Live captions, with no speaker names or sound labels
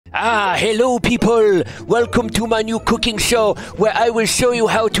Hello people! Welcome to my new cooking show where I will show you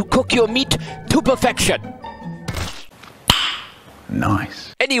how to cook your meat to perfection.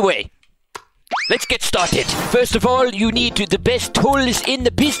 Nice. Anyway, let's get started. First of all, you need the best tools in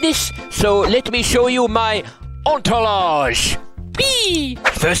the business, so let me show you my entourage. Whee!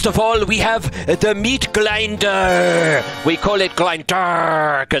 First of all, we have the meat grinder. We call it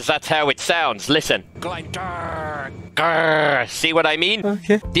grinder because that's how it sounds. Listen. Grinder. Grr. See what I mean?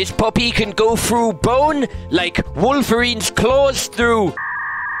 Okay. This puppy can go through bone like Wolverine's claws through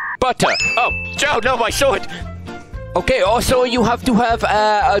butter. Oh, no, I saw it. Okay, also you have to have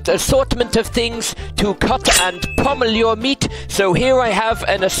an assortment of things to cut and pummel your meat. So here I have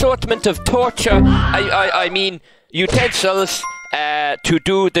an assortment of torture. I mean utensils to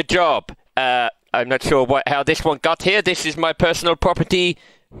do the job. I'm not sure how this one got here. This is my personal property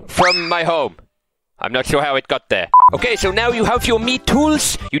from my home. I'm not sure how it got there. Okay, so now you have your meat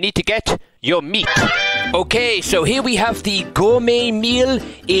tools. You need to get your meat. Okay, so here we have the gourmet meal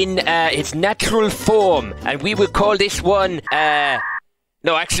in its natural form. And we will call this one...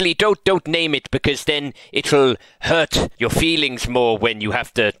 No, actually, don't name it, because then it'll hurt your feelings more when you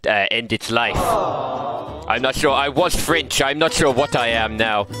have to end its life. I'm not sure. I was French. I'm not sure what I am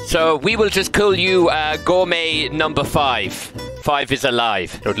now. So we will just call you gourmet number 5. 5 is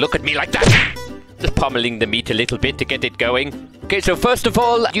alive. Don't look at me like that. Just pummeling the meat a little bit to get it going. Okay, so first of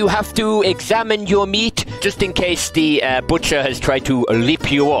all, you have to examine your meat just in case the butcher has tried to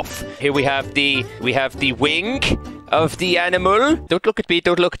lip you off. Here we have the wing of the animal. Don't look at me.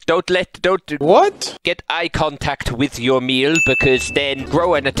 Don't What? Get eye contact with your meal, because then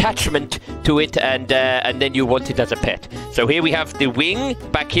grow an attachment to it, and then you want it as a pet. So here we have the wing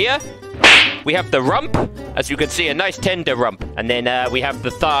back here. We have the rump, as you can see, a nice tender rump. And then we have the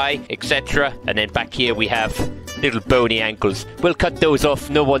thigh, etc. And then back here we have little bony ankles. We'll cut those off.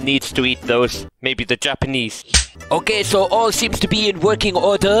 No one needs to eat those. Maybe the Japanese. Okay, so all seems to be in working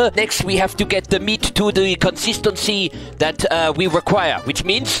order. Next, we have to get the meat to the consistency that we require, which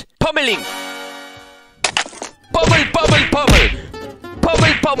means pummeling. Pummel. Pummel.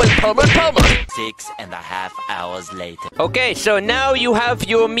 6.5 hours later. Okay, so now you have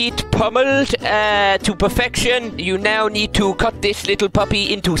your meat pummeled to perfection. You now need to cut this little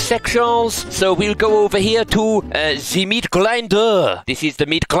puppy into sections. So we'll go over here to the meat grinder. This is the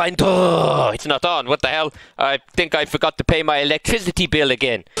meat grinder. It's not on. What the hell? I think I forgot to pay my electricity bill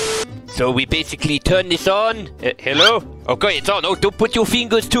again. So we basically turn this on. Hello? Okay, it's on. Oh, don't put your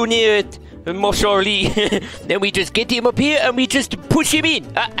fingers too near it. More surely. Then we just get him up here and we just push him in.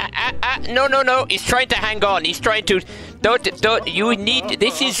 No. He's trying to hang on. He's trying to... Don't. You need...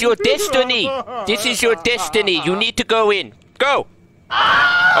 This is your destiny. This is your destiny. You need to go in. Go.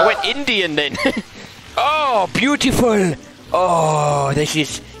 I went Indian then. Oh, beautiful. Oh, this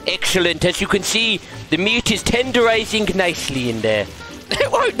is excellent. As you can see, the meat is tenderizing nicely in there. I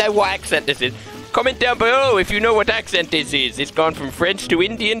don't know what accent this is. Comment down below if you know what accent this is. It's gone from French to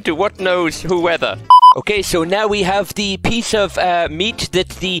Indian to what knows whoever. Okay, so now we have the piece of meat that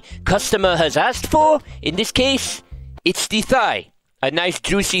the customer has asked for. In this case, it's the thigh. A nice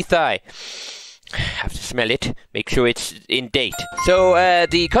juicy thigh. Have to smell it. Make sure it's in date. So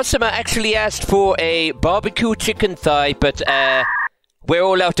the customer actually asked for a barbecue chicken thigh, but we're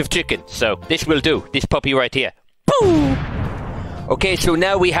all out of chicken. So this will do. This puppy right here. Boom! Okay, so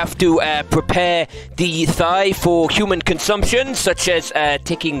now we have to prepare the thigh for human consumption, such as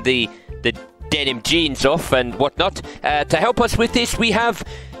taking the denim jeans off and whatnot. To help us with this, we have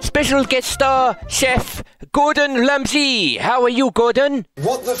special guest star chef Gordon Ramsay. How are you, Gordon?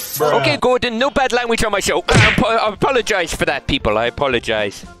 What the fuck? Okay, Gordon, no bad language on my show. I apologize for that, people. I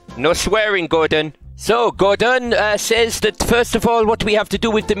apologize. No swearing, Gordon. So, Gordon says that first of all, what we have to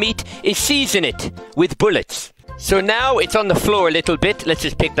do with the meat is season it with bullets. So now it's on the floor a little bit. Let's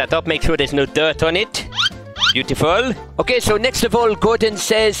just pick that up, make sure there's no dirt on it. Beautiful. Okay, so next of all, Gordon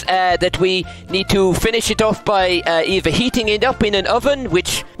says that we need to finish it off by either heating it up in an oven,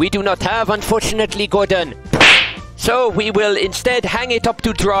 which we do not have, unfortunately, Gordon. So we will instead hang it up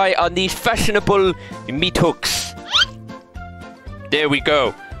to dry on these fashionable meat hooks. There we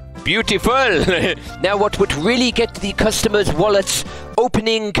go. Beautiful! Now what would really get the customers' wallets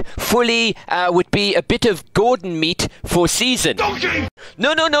opening fully would be a bit of Gordon meat for season. Donkey!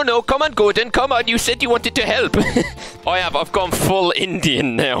 No. Come on, Gordon. Come on. You said you wanted to help. I've gone full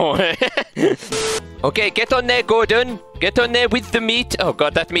Indian now. Okay, get on there, Gordon. Get on there with the meat. Oh,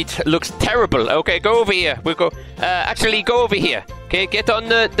 God, that meat looks terrible. Okay, go over here. We'll go... actually, go over here. Okay, get on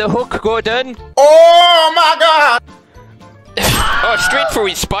the hook, Gordon. Oh, my God! Oh, straight through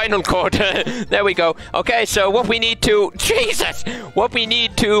his spinal cord. There we go. Okay, so what we need to... Jesus! What we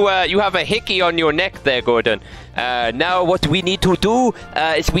need to... you have a hickey on your neck there, Gordon. Now what we need to do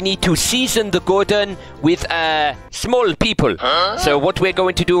is we need to season the Gordon with small people. So what we're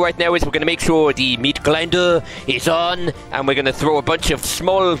going to do right now is we're going to make sure the meat grinder is on, and we're going to throw a bunch of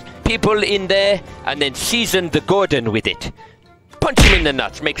small people in there, and then season the Gordon with it. Punch him in the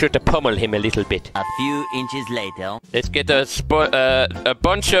nuts. Make sure to pummel him a little bit. A few inches later. Let's get a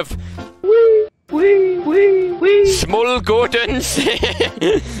bunch of small Gordons.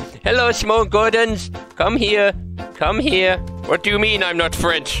 Hello, small Gordons. Come here. Come here. What do you mean I'm not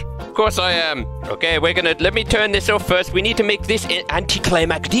French? Of course I am. Okay, let me turn this off first. We need to make this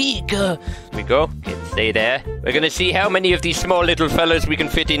anticlimactic. There we go. Okay, stay there. We're gonna see how many of these small little fellas we can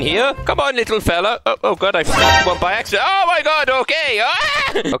fit in here. Come on, little fella. Oh god, I snapped one by accident. Oh my god, okay.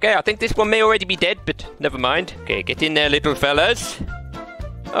 Ah! Okay, I think this one may already be dead, but never mind. Okay, get in there, little fellas.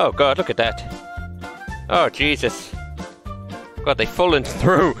 Oh god, look at that. Oh, Jesus. God, they've fallen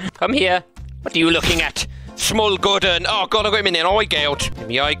through. Come here. What are you looking at? Small Gordon. Oh god, I got him in an eye gouge. Let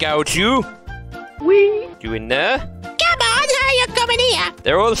me eye gouge you. Wee. You in there? Come on, how you coming here?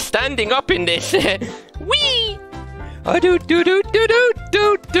 They're all standing up in this. Wee. Oh, I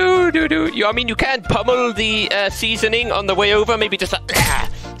mean, you can pummel the seasoning on the way over. Maybe just a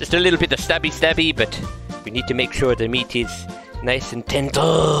little bit of stabby, but we need to make sure the meat is nice and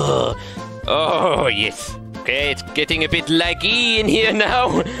tender. Oh, yes. Okay, it's getting a bit laggy in here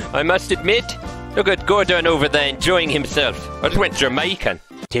now, I must admit. Look at Gordon over there enjoying himself. I just went Jamaican.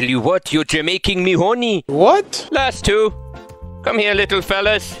 Tell you what, you're Jamaican me honey. What? Last two. Come here, little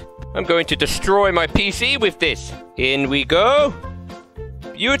fellas. I'm going to destroy my PC with this. In we go.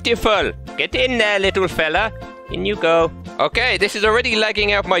 Beautiful. Get in there, little fella. In you go. Okay, this is already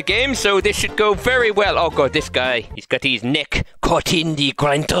lagging out my game, so this should go very well. Oh god, this guy. He's got his neck caught in the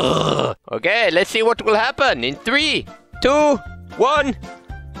grinder. Okay, let's see what will happen. In 3, 2, 1.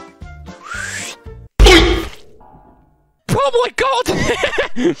 Oh my god!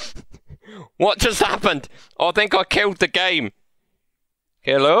 What just happened? I think I killed the game.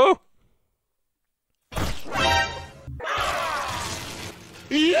 Hello?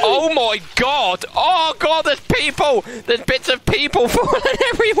 Oh my god! Oh god, there's people! There's bits of people falling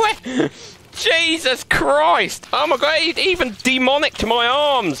everywhere! Jesus Christ! Oh my god, it even demonicked my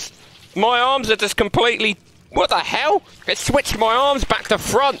arms! My arms are just completely... What the hell? It switched my arms back to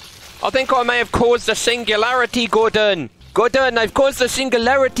front! I think I may have caused a singularity, Gordon! Gordon, I've caused a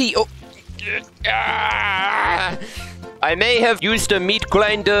singularity! Oh. I may have used a meat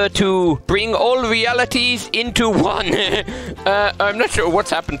grinder to bring all realities into one. I'm not sure what's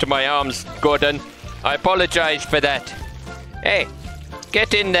happened to my arms, Gordon. I apologize for that. Hey,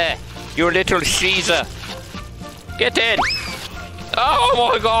 get in there, you little sheezer. Get in.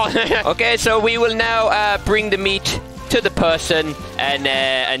 Oh my god. Okay, so we will now bring the meat to the person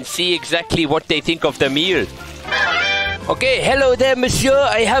and see exactly what they think of the meal. Okay, hello there, monsieur.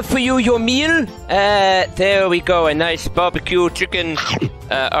 I have for you your meal. There we go. A nice barbecue chicken.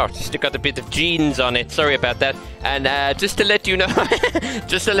 Oh, just got a bit of jeans on it. Sorry about that. And just to let you know,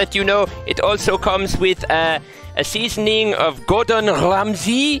 it also comes with a seasoning of Gordon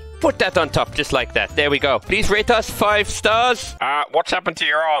Ramsay. Put that on top, just like that. There we go. Please rate us 5 stars. What's happened to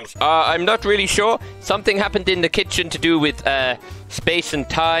your arms? I'm not really sure. Something happened in the kitchen to do with space and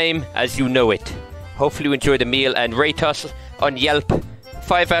time, as you know it. Hopefully you enjoy the meal and rate us on Yelp.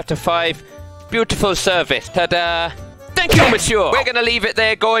 5 out of 5. Beautiful service. Ta-da! Thank you, monsieur! We're going to leave it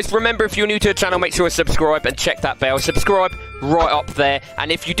there, guys. Remember, if you're new to the channel, make sure to subscribe and check that bell. Subscribe right up there.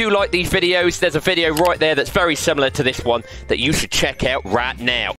 And if you do like these videos, there's a video right there that's very similar to this one that you should check out right now.